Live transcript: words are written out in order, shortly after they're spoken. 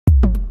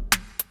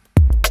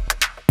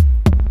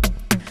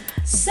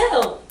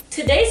So,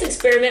 today's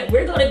experiment,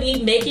 we're going to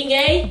be making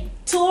a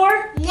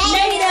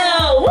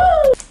tornado. Woo!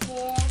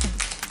 Yeah.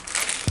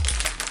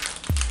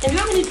 And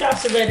how many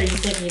drops of red are you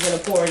thinking you're going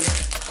to pour in?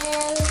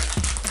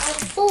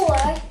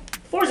 4.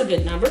 4 is a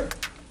good number.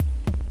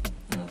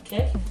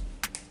 Okay.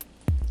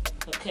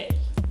 Okay.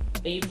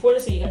 But you pour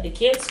this, so you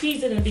can't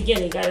squeeze it in the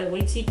beginning. You got to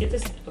wait till you get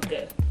this.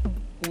 Okay.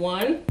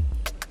 1,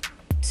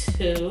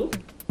 2,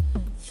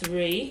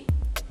 3,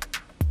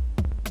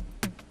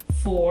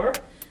 4.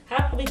 How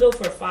about we go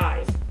for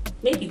 5?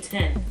 Maybe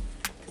 10.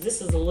 Because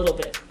this is a little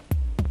bit.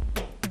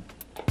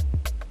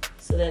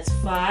 So that's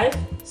 5,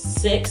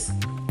 6,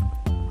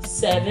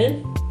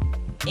 7,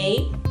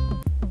 8,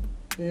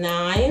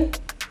 9.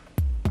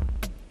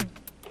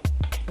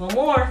 One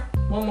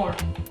more.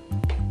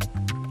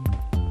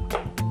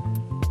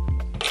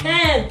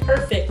 10.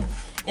 Perfect.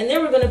 And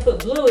then we're going to put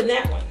blue in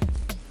that one.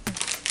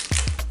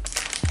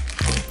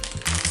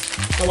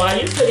 So while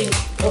you're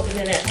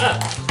opening it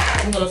up,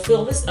 I'm going to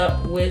fill this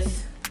up with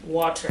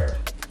water.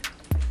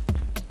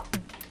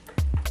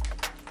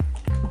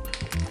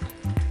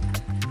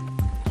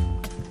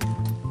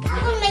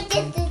 I'm going to make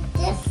it a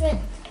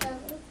different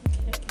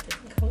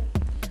color.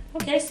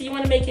 Okay, so you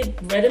want to make it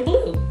red and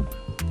blue.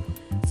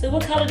 So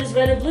what color does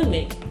red and blue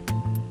make?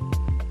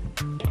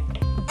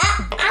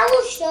 I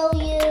will show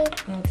you.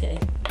 Okay.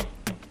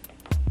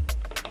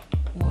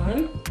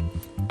 1,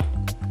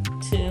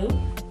 2,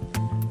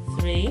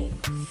 3,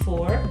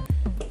 4,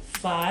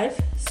 5,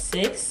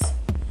 6,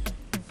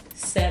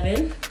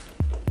 7,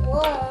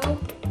 1,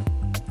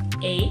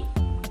 8,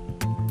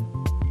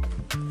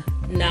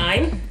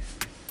 9.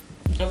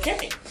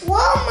 Okay.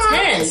 Whoa, Mommy,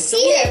 10. see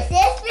it's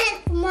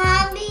different,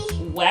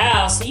 Mommy.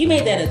 Wow, so you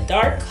made that a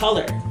dark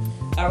color.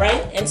 All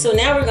right, and so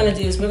now we're gonna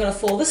do is we're gonna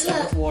fold this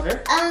up with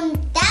water.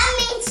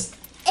 That means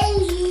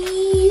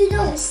you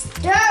don't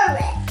stir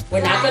it.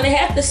 We're not gonna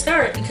have to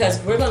stir it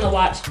because we're gonna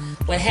watch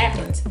what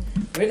happens.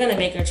 We're gonna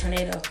make our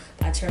tornado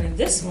by turning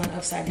this one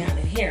upside down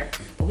in here,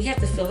 but we have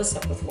to fill this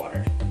up with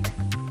water.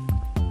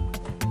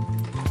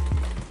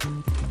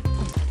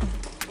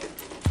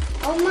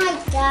 Oh my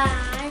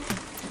God.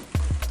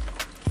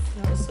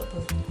 Fill this up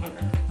with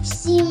water.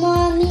 See,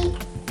 Mommy?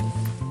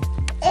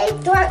 It's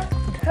dark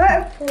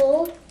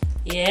purple.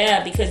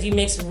 Yeah, because you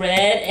mix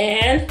red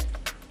and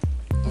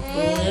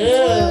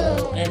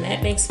blue, and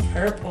that makes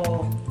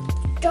purple.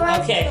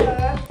 Darker. Okay.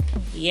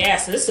 Yeah,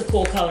 so this is a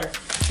cool color.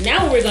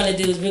 Now what we're gonna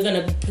do is we're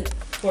gonna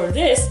pour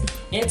this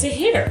into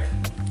here.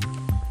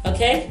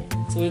 Okay?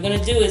 So what we're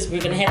gonna do is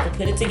we're gonna have to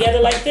put it together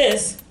like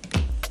this,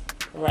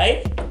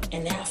 right?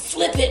 And now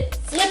flip it.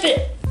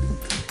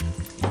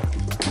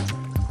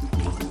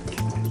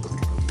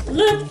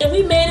 Look, and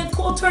we made a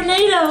cool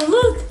tornado.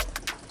 Look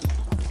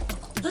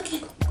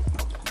it.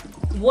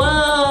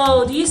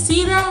 Whoa, do you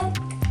see that?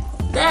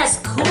 That's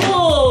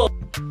cool.